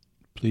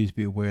Please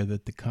be aware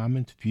that the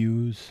comments,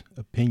 views,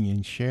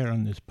 opinions shared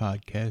on this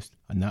podcast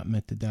are not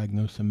meant to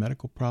diagnose a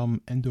medical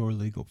problem and/or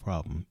legal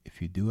problem.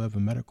 If you do have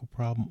a medical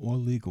problem or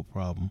legal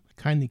problem,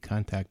 kindly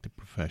contact a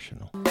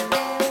professional.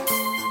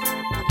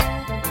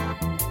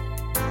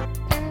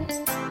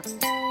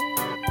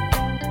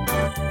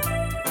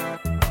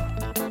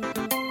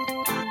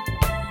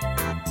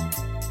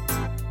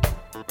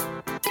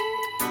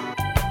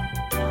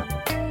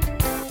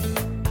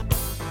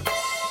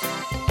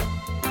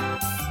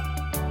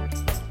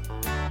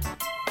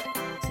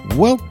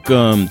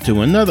 Welcome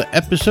to another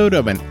episode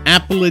of An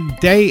Apple a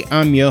Day.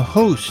 I'm your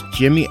host,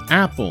 Jimmy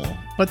Apple.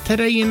 But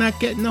today you're not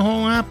getting the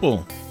whole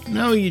apple.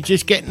 No, you're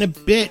just getting a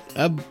bit,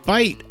 a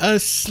bite, a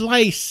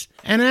slice,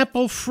 an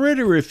apple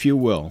fritter, if you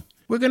will.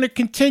 We're going to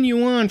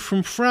continue on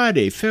from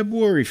Friday,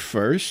 February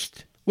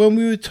 1st, when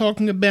we were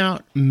talking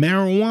about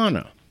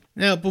marijuana.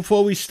 Now,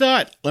 before we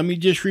start, let me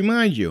just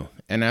remind you,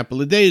 An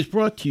Apple a Day is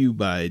brought to you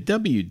by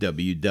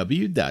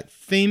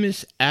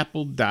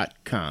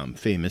www.famousapple.com.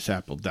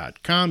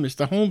 Famousapple.com is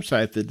the home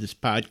site for this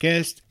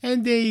podcast,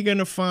 and there you're going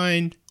to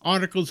find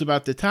articles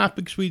about the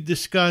topics we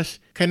discuss,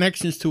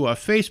 connections to our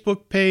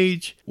Facebook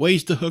page,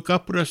 ways to hook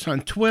up with us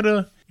on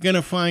Twitter. You're going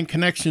to find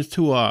connections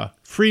to our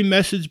free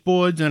message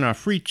boards and our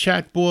free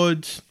chat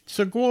boards.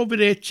 So go over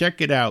there,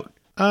 check it out.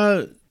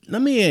 Let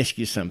me ask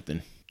you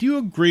something. Do you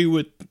agree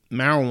with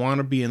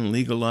marijuana being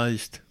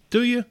legalized?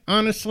 Do you?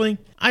 Honestly,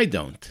 I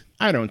don't.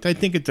 I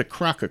think it's a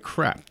crock of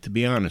crap, to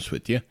be honest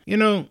with you. You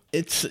know,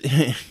 it's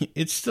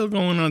still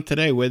going on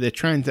today where they're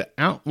trying to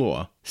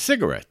outlaw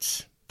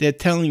cigarettes. They're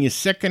telling you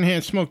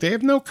secondhand smoke. They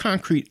have no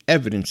concrete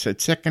evidence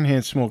that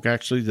secondhand smoke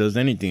actually does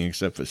anything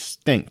except for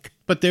stink.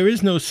 But there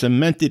is no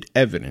cemented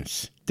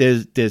evidence.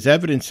 There's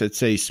evidence that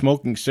says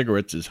smoking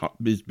cigarettes is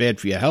bad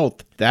for your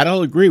health. That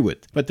I'll agree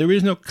with. But there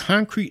is no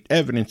concrete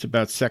evidence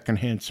about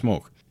secondhand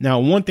smoke. Now,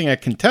 one thing I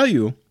can tell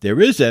you, there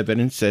is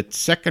evidence that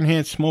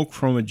secondhand smoke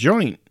from a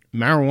joint,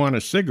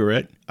 marijuana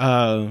cigarette,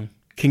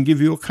 can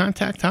give you a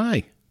contact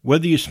high.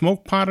 Whether you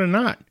smoke pot or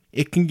not,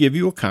 it can give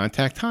you a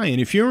contact high. And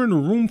if you're in a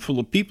room full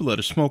of people that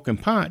are smoking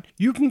pot,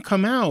 you can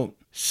come out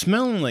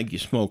smelling like you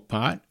smoke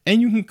pot,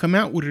 and you can come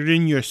out with it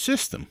in your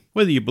system,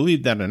 whether you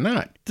believe that or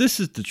not. This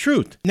is the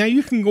truth. Now,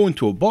 you can go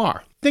into a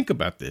bar. Think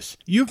about this.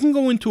 You can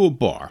go into a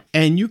bar,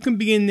 and you can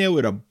be in there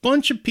with a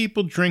bunch of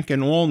people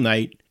drinking all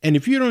night, and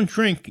if you don't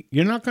drink,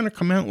 you're not going to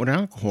come out with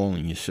alcohol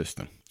in your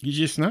system. You're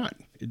just not.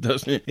 It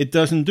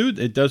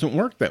doesn't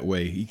work that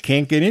way. It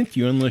can't get into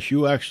you unless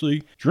you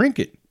actually drink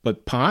it.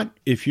 But pot,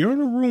 if you're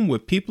in a room where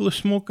people are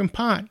smoking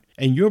pot,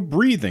 and you're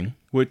breathing,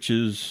 which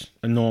is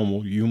a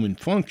normal human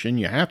function,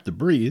 you have to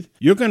breathe,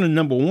 you're going to,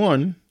 number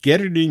one,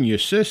 get it in your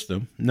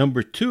system.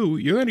 Number two,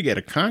 you're going to get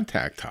a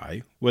contact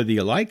high, whether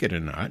you like it or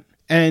not.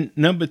 And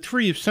number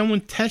three, if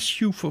someone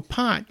tests you for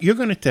pot, you're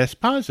going to test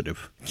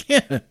positive.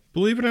 Yeah,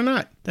 believe it or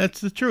not,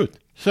 that's the truth.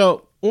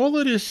 So all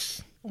of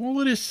this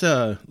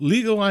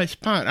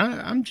legalized pot,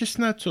 I'm just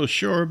not so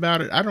sure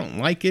about it. I don't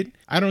like it.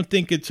 I don't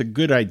think it's a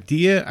good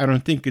idea. I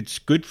don't think it's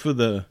good for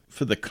the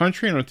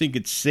country. I don't think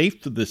it's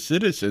safe for the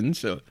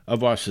citizens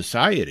of our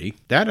society.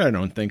 That I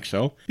don't think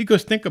so.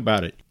 Because think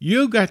about it.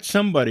 You got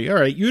somebody, all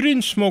right, you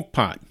didn't smoke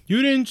pot.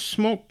 You didn't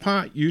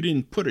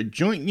put a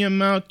joint in your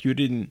mouth.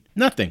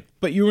 Nothing.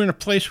 But you were in a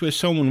place where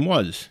someone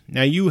was.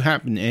 Now you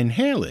happen to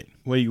inhale it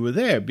where you were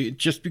there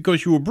just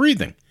because you were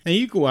breathing. Now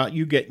you go out,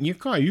 you get in your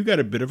car. You got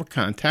a bit of a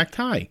contact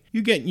high.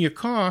 You get in your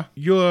car,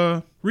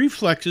 your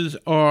reflexes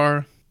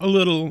are a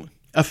little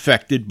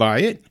affected by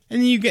it,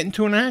 and then you get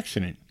into an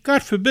accident.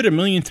 God forbid,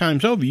 1,000,000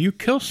 times over, you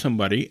kill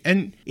somebody,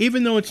 and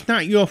even though it's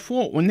not your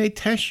fault, when they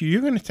test you,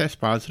 you're going to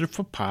test positive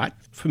for pot,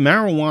 for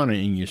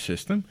marijuana in your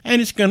system,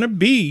 and it's going to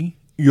be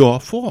your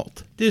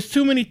fault. There's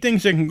too many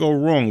things that can go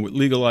wrong with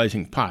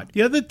legalizing pot.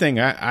 The other thing,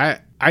 I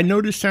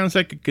know this sounds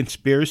like a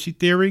conspiracy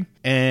theory,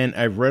 and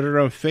I've read it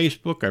on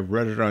Facebook, I've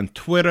read it on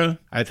Twitter,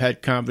 I've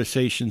had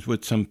conversations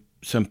with some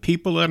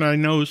people that I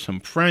know, some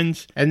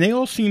friends, and they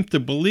all seem to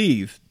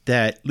believe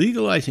that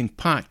legalizing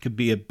pot could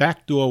be a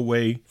backdoor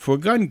way for a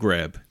gun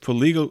grab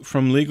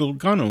from legal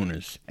gun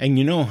owners. And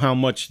you know how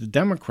much the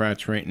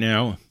Democrats right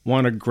now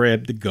want to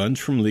grab the guns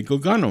from legal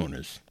gun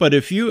owners. But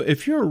if you're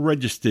a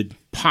registered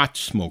pot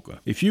smoker,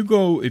 if you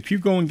go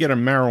and get a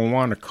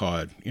marijuana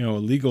card,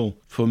 legal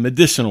for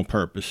medicinal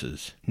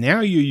purposes, now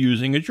you're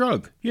using a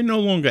drug. You're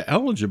no longer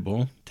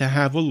eligible to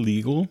have a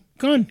legal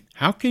gun.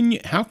 How can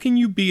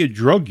you be a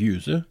drug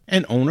user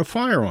and own a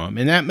firearm?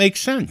 And that makes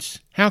sense.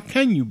 How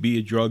can you be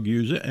a drug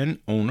user and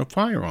own a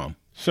firearm?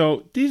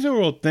 So these are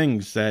all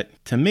things that,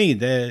 to me,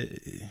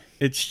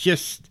 it's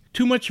just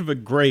too much of a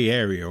gray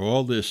area.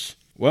 All this,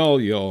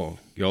 well, you'll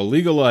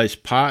legalize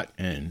pot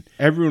and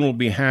everyone will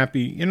be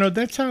happy.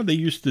 That's how they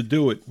used to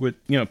do it with,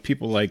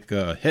 people like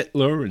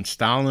Hitler and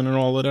Stalin and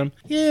all of them.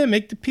 Yeah,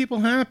 make the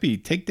people happy.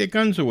 Take their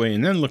guns away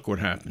and then look what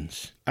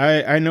happens.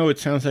 I know it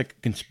sounds like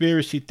a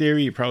conspiracy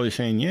theory. You're probably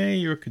saying, yeah,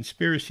 you're a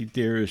conspiracy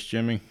theorist,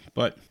 Jimmy.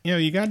 But,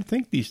 you got to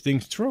think these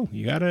things through.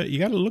 You got to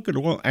look at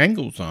all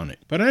angles on it.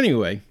 But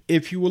anyway,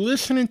 if you were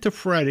listening to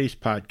Friday's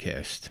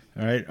podcast,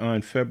 all right,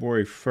 on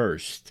February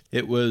 1st,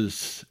 it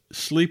was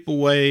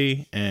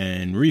Sleepaway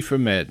and Reefer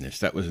Madness.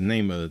 That was the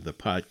name of the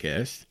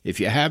podcast.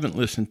 If you haven't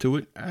listened to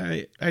it,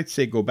 I'd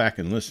say go back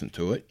and listen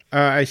to it.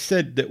 I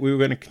said that we were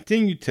going to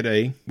continue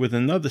today with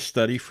another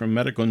study from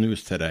Medical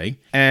News Today,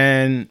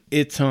 and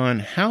it's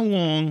on how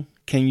long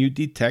can you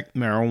detect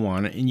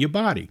marijuana in your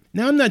body.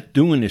 Now, I'm not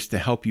doing this to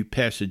help you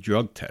pass a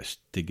drug test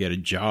to get a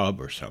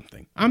job or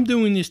something. I'm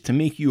doing this to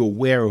make you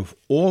aware of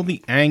all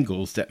the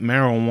angles that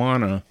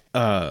marijuana,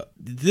 the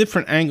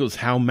different angles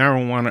how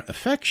marijuana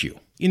affects you.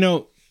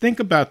 Think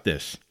about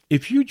this.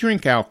 If you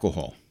drink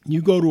alcohol,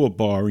 you go to a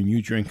bar and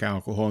you drink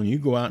alcohol and you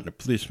go out and the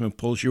policeman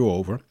pulls you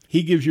over.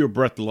 He gives you a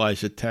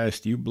breathalyzer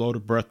test. You blow the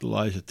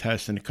breathalyzer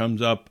test and it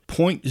comes up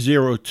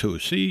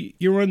 0.02. See,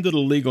 you're under the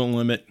legal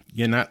limit.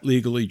 You're not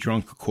legally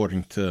drunk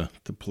according to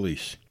the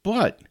police.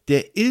 But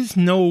there is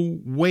no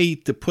way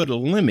to put a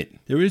limit.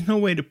 There is no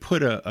way to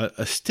put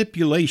a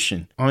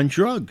stipulation on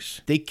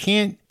drugs. They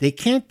can't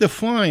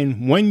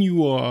define when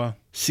you are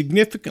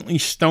significantly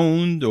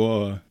stoned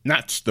or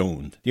not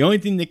stoned. The only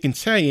thing they can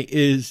say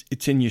is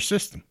it's in your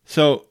system.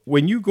 So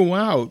when you go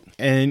out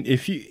and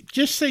if you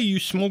just say you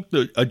smoked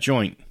a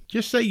joint,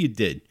 just say you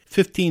did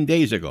 15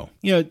 days ago,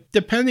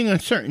 depending on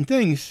certain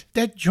things,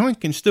 that joint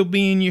can still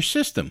be in your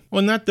system.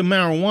 Well, not the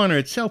marijuana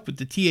itself, but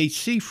the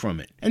THC from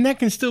it. And that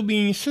can still be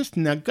in your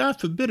system. Now, God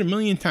forbid, a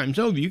million times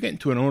over, you get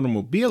into an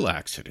automobile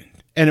accident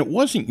and it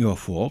wasn't your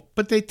fault,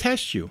 but they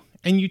test you.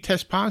 And you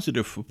test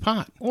positive for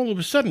pot, all of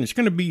a sudden it's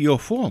going to be your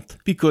fault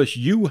because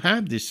you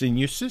have this in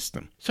your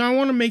system. So I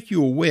want to make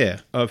you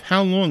aware of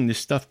how long this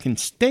stuff can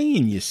stay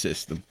in your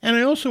system. And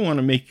I also want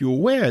to make you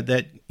aware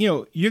that,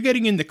 you're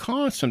getting in the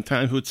car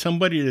sometimes with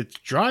somebody that's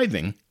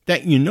driving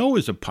that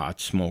is a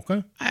pot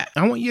smoker.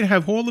 I want you to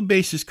have all the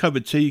bases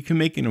covered so you can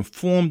make an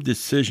informed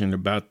decision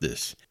about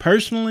this.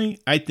 Personally,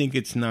 I think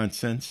it's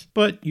nonsense,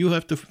 but you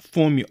have to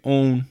form your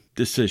own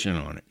decision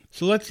on it.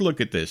 So let's look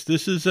at this.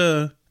 This is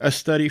a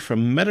study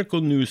from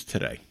Medical News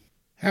Today.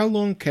 How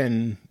long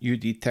can you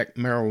detect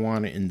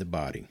marijuana in the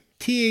body?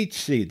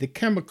 THC, the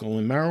chemical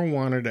in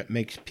marijuana that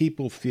makes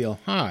people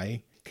feel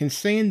high, can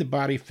stay in the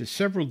body for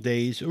several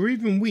days or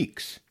even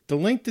weeks. The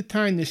length of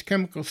time this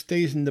chemical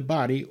stays in the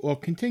body or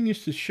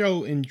continues to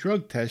show in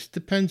drug tests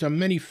depends on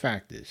many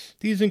factors.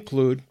 These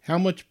include how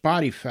much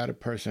body fat a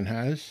person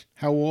has,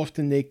 how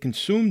often they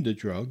consume the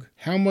drug,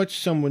 how much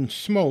someone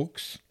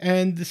smokes,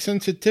 and the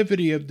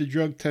sensitivity of the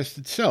drug test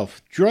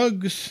itself.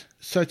 Drugs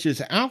such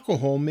as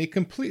alcohol may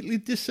completely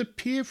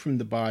disappear from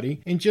the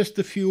body in just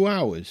a few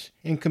hours.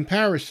 In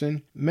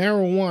comparison,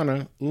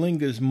 marijuana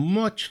lingers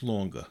much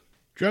longer.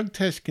 Drug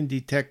tests can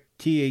detect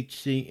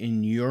THC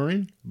in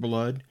urine,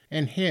 blood,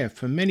 and hair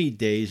for many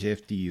days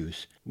after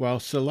use, while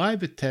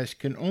saliva tests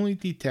can only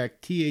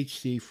detect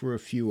THC for a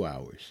few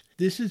hours.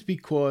 This is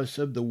because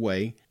of the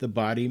way the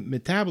body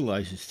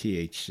metabolizes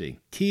THC.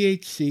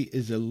 THC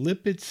is a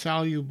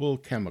lipid-soluble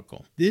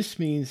chemical. This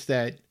means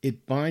that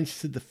it binds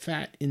to the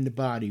fat in the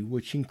body,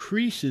 which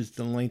increases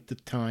the length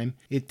of time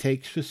it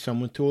takes for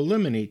someone to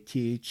eliminate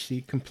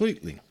THC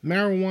completely.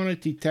 Marijuana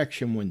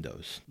detection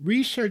windows.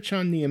 Research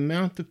on the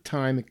amount of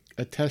time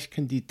a test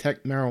can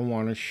detect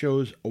marijuana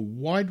shows a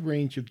wide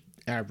range of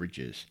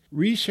averages.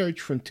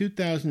 Research from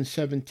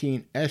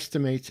 2017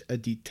 estimates a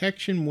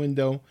detection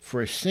window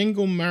for a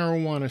single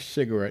marijuana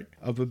cigarette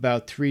of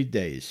about 3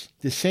 days.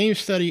 The same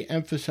study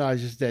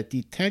emphasizes that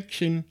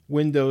detection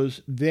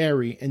windows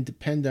vary and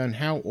depend on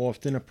how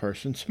often a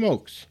person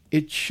smokes.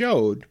 It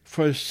showed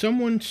for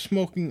someone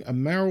smoking a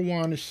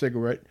marijuana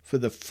cigarette for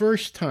the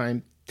first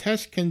time,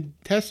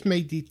 tests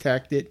may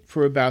detect it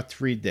for about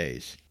 3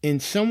 days. In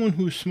someone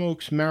who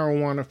smokes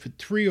marijuana for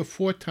 3 or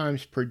 4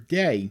 times per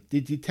day, the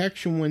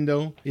detection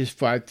window is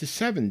 5 to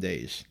 7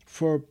 days.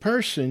 For a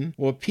person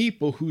or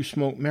people who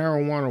smoke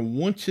marijuana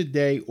once a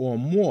day or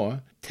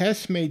more,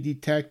 tests may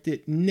detect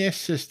it in their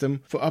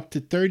system for up to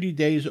 30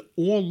 days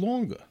or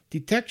longer.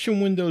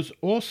 Detection windows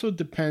also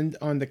depend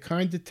on the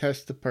kind of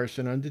test the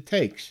person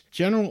undertakes.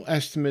 General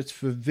estimates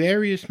for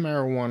various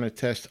marijuana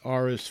tests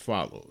are as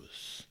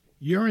follows.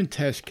 Urine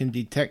tests can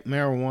detect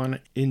marijuana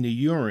in the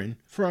urine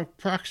for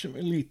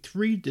approximately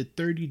 3 to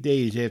 30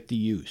 days after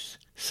use.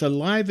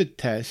 Saliva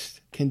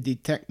tests can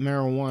detect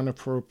marijuana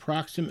for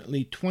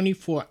approximately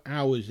 24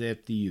 hours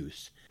after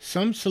use.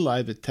 Some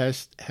saliva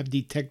tests have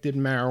detected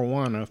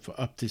marijuana for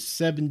up to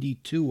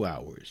 72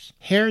 hours.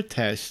 Hair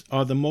tests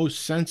are the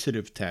most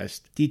sensitive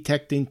tests,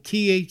 detecting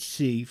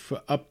THC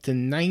for up to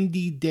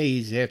 90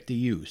 days after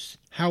use.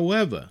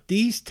 However,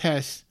 these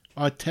tests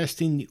are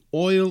testing the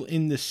oil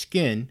in the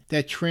skin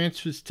that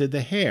transfers to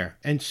the hair,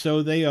 and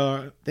so they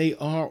are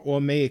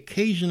or may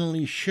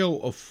occasionally show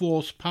a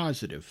false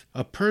positive.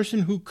 A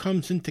person who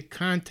comes into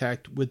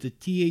contact with a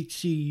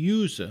THC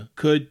user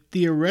could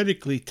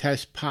theoretically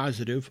test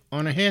positive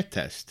on a hair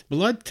test.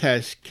 Blood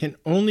tests can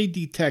only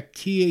detect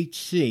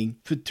THC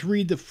for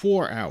 3 to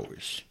 4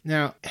 hours.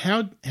 Now,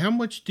 how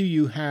much do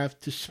you have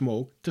to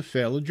smoke to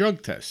fail a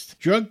drug test?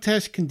 Drug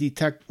tests can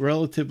detect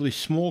relatively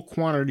small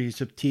quantities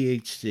of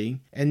THC,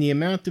 and the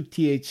amount of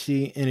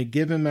THC in a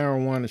given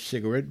marijuana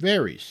cigarette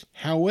varies.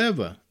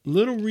 However,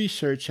 little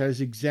research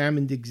has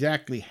examined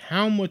exactly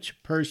how much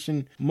a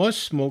person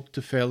must smoke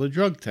to fail a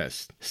drug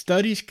test.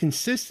 Studies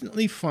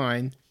consistently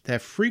find that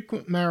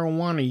frequent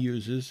marijuana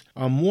users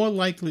are more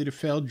likely to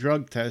fail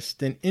drug tests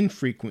than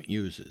infrequent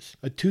users.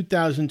 A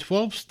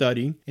 2012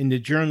 study in the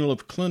Journal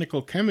of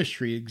Clinical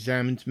Chemistry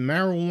examines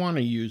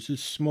marijuana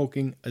users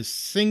smoking a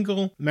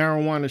single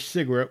marijuana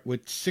cigarette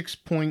with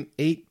 6.8%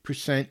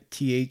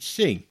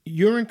 THC.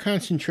 Urine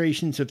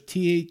concentrations of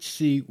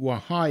THC were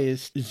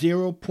highest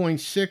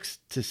 0.6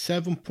 to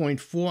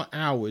 7.4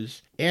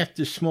 hours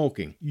after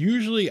smoking.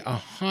 Usually a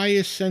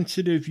higher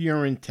sensitive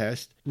urine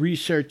test,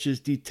 researchers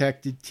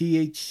detected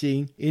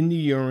THC in the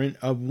urine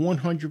of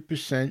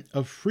 100%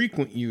 of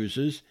frequent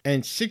users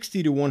and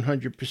 60 to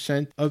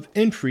 100% of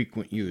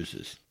infrequent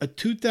users. A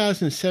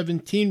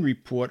 2017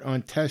 report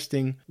on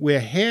testing where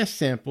hair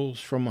samples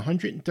from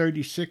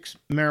 136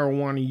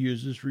 marijuana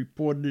users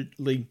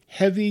reportedly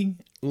heavy,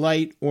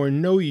 light, or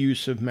no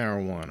use of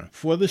marijuana.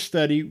 For the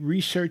study,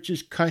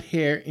 researchers cut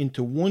hair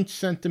into 1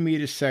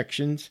 centimeter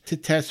sections to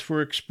test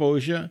for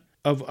exposure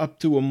of up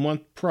to a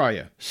month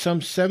prior. Some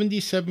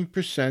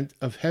 77%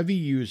 of heavy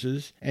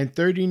users and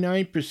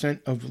 39%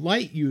 of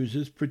light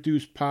users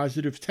produced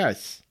positive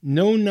tests.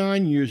 No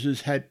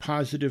non-users had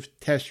positive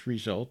test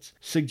results,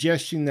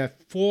 suggesting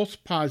that false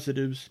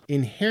positives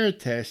in hair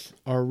tests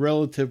are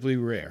relatively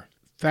rare.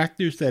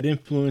 Factors that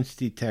influence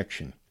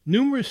detection.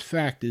 Numerous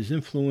factors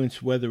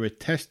influence whether a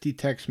test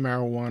detects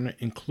marijuana,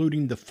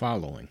 including the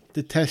following.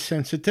 The test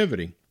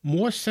sensitivity.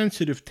 More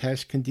sensitive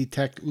tests can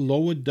detect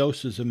lower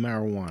doses of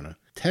marijuana.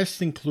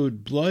 Tests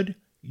include blood,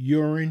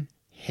 urine,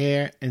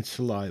 hair, and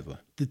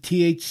saliva. The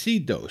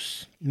THC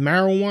dose.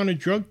 Marijuana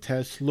drug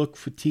tests look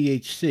for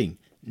THC,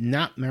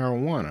 not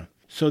marijuana.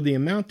 So the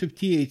amount of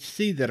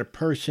THC that a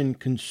person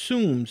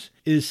consumes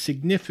is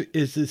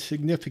a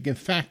significant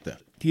factor.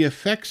 The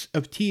effects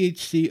of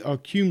THC are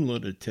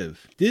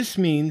cumulative. This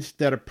means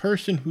that a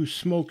person who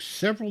smokes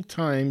several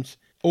times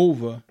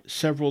over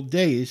several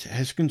days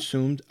has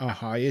consumed a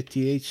higher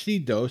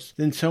THC dose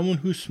than someone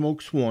who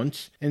smokes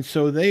once, and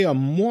so they are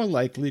more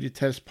likely to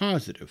test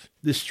positive.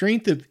 The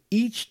strength of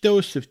each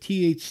dose of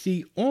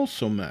THC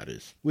also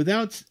matters.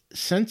 Without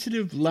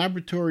sensitive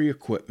laboratory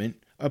equipment,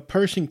 a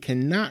person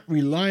cannot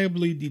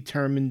reliably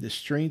determine the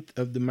strength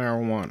of the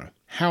marijuana.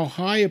 How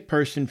high a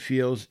person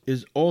feels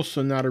is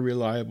also not a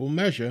reliable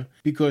measure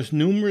because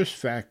numerous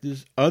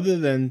factors other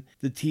than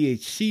the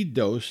THC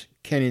dose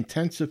can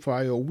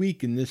intensify or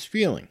weaken this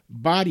feeling.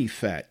 Body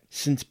fat.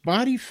 Since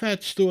body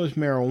fat stores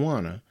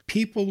marijuana,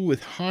 people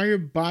with higher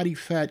body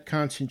fat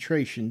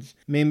concentrations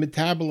may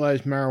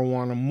metabolize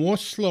marijuana more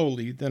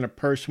slowly than a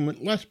person with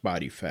less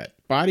body fat.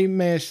 Body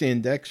mass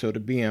index, or the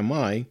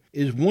BMI,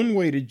 is one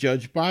way to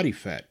judge body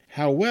fat.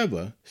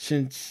 However,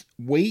 since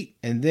weight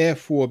and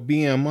therefore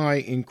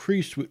BMI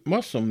increase with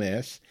muscle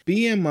mass,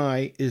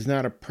 BMI is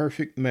not a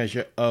perfect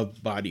measure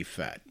of body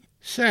fat.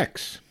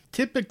 Sex.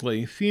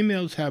 Typically,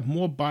 females have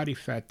more body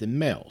fat than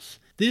males.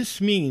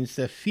 This means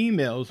that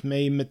females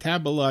may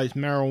metabolize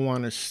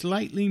marijuana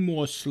slightly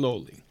more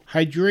slowly.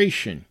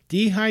 Hydration.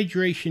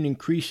 Dehydration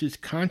increases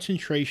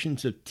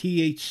concentrations of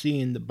THC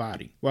in the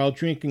body. While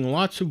drinking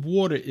lots of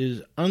water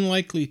is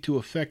unlikely to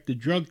affect the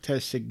drug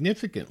test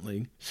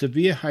significantly,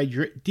 severe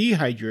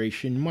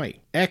dehydration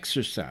might.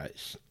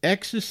 Exercise.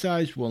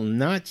 Exercise will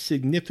not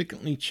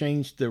significantly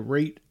change the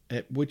rate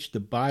at which the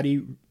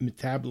body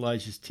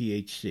metabolizes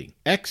THC.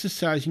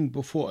 Exercising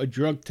before a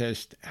drug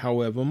test,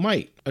 however,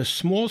 might. A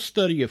small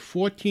study of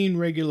 14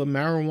 regular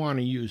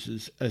marijuana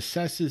users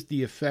assesses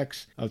the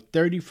effects of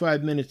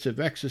 35 minutes of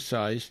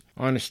exercise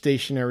on a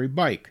stationary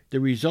bike.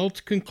 The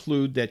results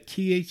conclude that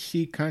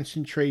THC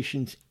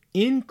concentrations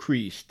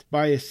increased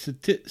by a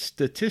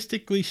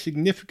statistically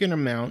significant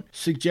amount,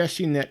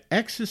 suggesting that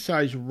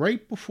exercise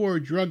right before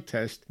a drug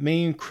test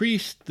may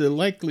increase the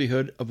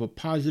likelihood of a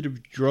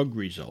positive drug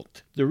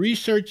result. The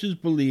researchers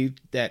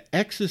believed that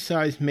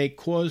exercise may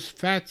cause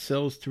fat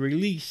cells to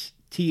release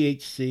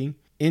THC.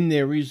 In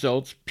their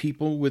results,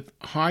 people with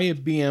higher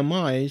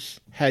BMIs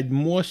had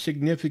more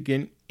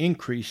significant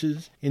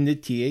increases in the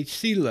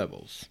THC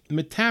levels.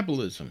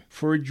 Metabolism.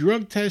 For a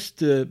drug test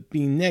to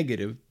be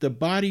negative, the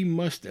body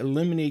must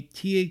eliminate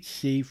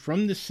THC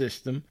from the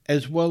system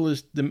as well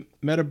as the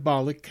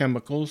metabolic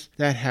chemicals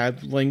that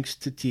have links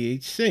to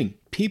THC.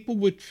 People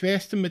with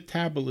faster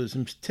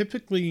metabolisms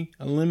typically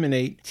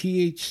eliminate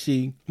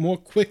THC more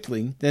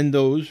quickly than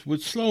those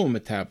with slower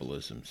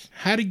metabolisms.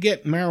 How to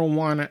get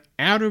marijuana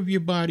out of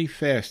your body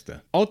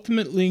faster.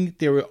 Ultimately,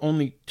 there are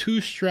only two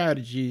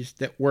strategies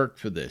that work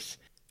for this,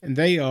 and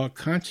they are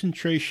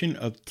concentration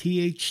of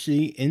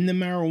THC in the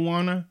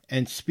marijuana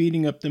and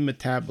speeding up the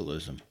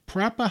metabolism.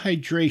 Proper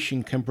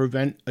hydration can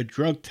prevent a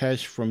drug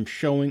test from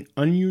showing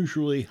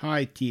unusually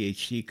high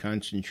THC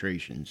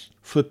concentrations.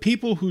 For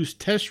people whose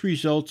test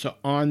results are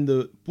on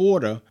the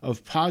border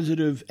of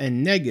positive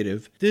and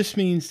negative, this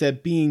means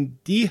that being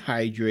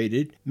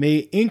dehydrated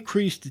may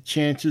increase the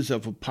chances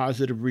of a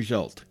positive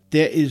result.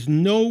 There is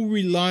no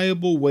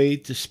reliable way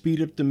to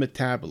speed up the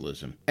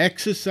metabolism.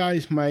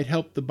 Exercise might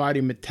help the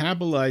body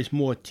metabolize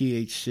more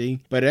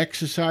THC, but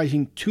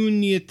exercising too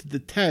near to the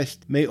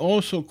test may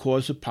also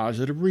cause a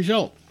positive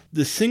result.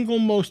 The single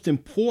most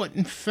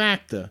important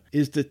factor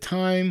is the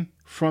time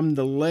from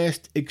the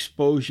last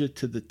exposure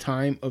to the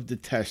time of the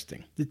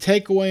testing. The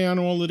takeaway on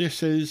all of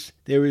this is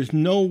there is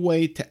no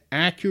way to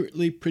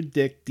accurately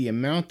predict the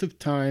amount of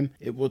time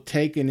it will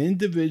take an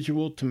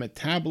individual to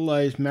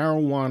metabolize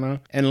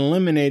marijuana and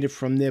eliminate it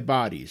from their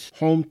bodies.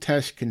 Home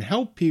tests can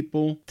help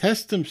people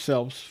test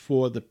themselves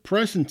for the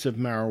presence of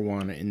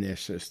marijuana in their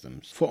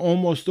systems. For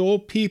almost all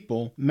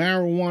people,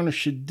 marijuana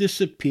should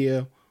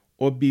disappear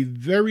or be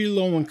very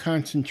low in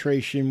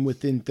concentration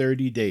within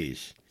 30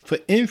 days. For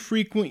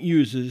infrequent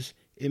users,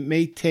 it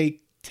may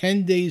take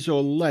 10 days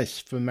or less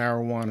for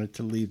marijuana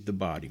to leave the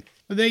body.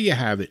 Well, there you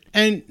have it.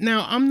 And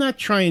now I'm not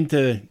trying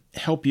to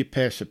help you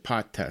pass a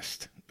pot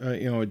test,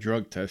 a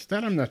drug test.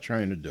 That I'm not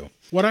trying to do.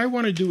 What I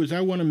want to do is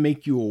I want to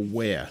make you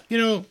aware.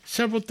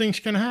 Several things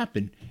can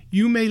happen.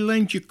 You may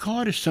lend your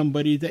car to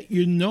somebody that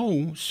you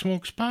know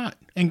smokes pot.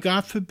 And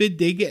God forbid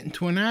they get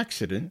into an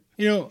accident.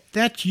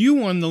 That's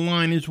you on the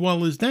line as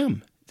well as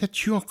them.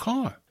 That's your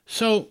car.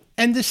 So,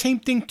 and the same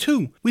thing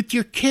too with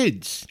your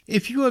kids.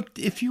 If you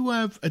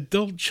have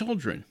adult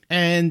children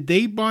and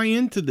they buy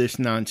into this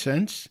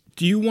nonsense,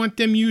 do you want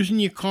them using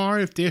your car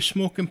if they're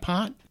smoking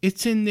pot?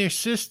 It's in their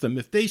system.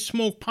 If they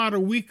smoked pot a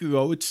week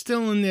ago, it's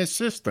still in their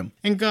system.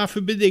 And God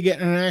forbid they get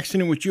in an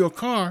accident with your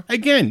car.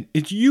 Again,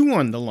 it's you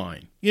on the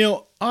line.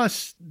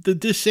 Us, the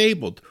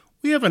disabled,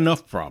 we have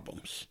enough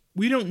problems.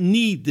 We don't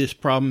need this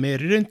problem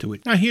added into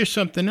it. Now, here's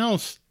something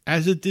else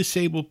as a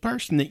disabled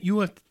person that you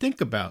have to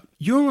think about.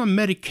 You're on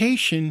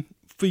medication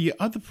for your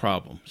other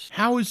problems.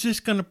 How is this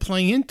going to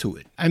play into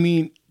it? I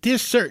mean,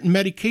 there's certain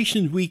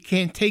medications we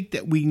can't take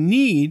that we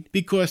need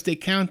because they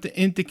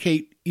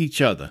counterindicate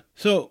each other.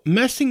 So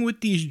messing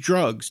with these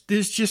drugs,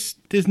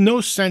 there's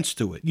no sense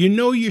to it. You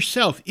know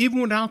yourself, even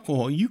with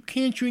alcohol, you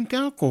can't drink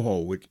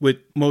alcohol with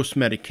most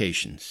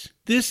medications.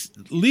 This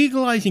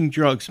legalizing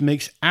drugs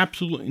makes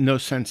absolutely no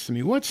sense to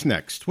me. What's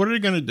next? What are they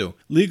going to do?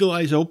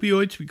 Legalize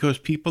opioids because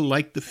people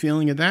like the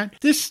feeling of that?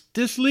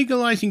 This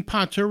legalizing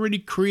pot's already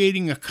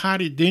creating a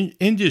cottage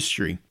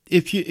industry.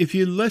 If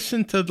you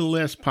listen to the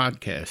last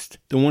podcast,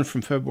 the one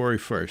from February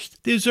 1st,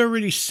 there's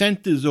already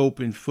centers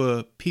open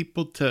for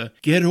people to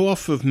get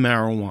off of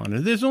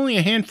marijuana. There's only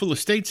a handful of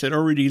states that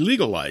already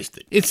legalized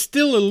it. It's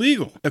still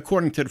illegal,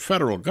 according to the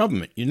federal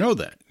government. You know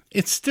that.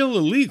 It's still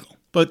illegal.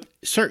 But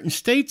certain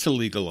states are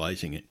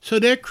legalizing it. So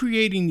they're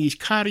creating these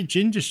cottage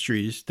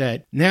industries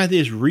that now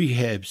there's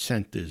rehab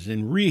centers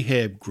and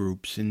rehab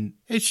groups, and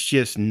it's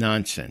just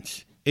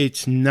nonsense.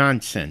 It's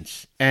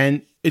nonsense.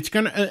 And it's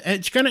gonna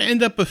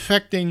end up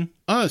affecting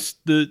us,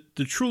 the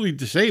truly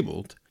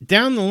disabled,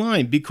 down the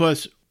line,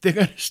 because they're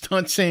gonna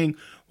start saying,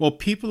 well,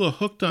 people are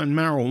hooked on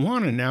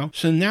marijuana now,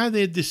 so now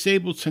they're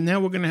disabled, so now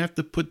we're going to have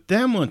to put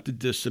them onto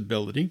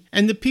disability.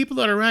 And the people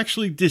that are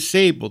actually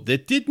disabled,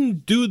 that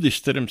didn't do this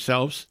to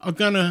themselves, are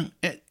going to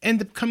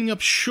end up coming up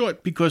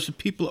short because of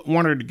people that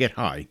wanted to get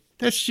high.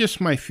 That's just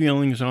my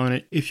feelings on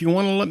it. If you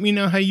want to let me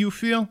know how you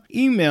feel,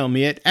 email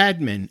me at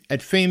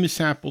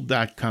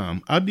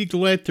admin@famousapple.com. I'll be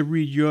glad to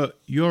read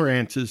your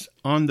answers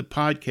on the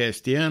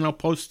podcast here, and I'll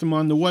post them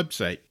on the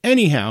website.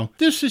 Anyhow,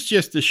 this is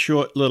just a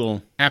short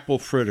little apple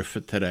fritter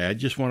for today. I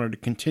just wanted to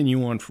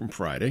continue on from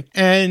Friday.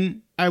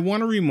 And I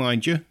want to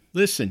remind you,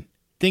 listen,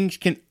 things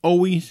can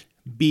always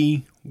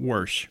be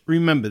worse.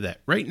 Remember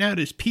that. Right now,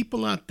 there's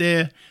people out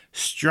there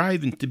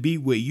striving to be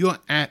where you're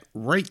at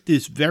right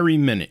this very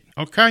minute.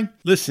 Okay?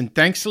 Listen,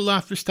 thanks a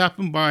lot for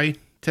stopping by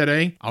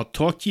today. I'll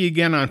talk to you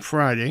again on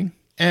Friday.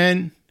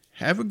 And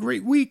have a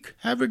great week.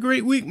 Have a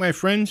great week, my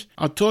friends.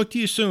 I'll talk to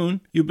you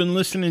soon. You've been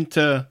listening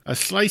to A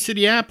Slice of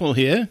the Apple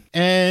here.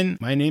 And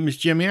my name is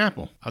Jimmy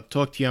Apple. I'll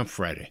talk to you on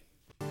Friday.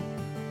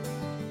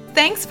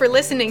 Thanks for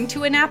listening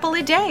to An Apple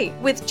a Day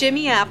with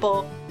Jimmy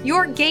Apple,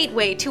 your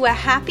gateway to a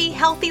happy,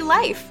 healthy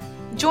life.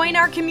 Join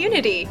our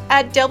community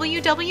at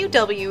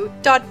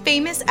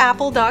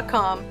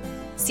www.famousapple.com.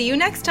 See you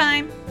next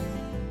time.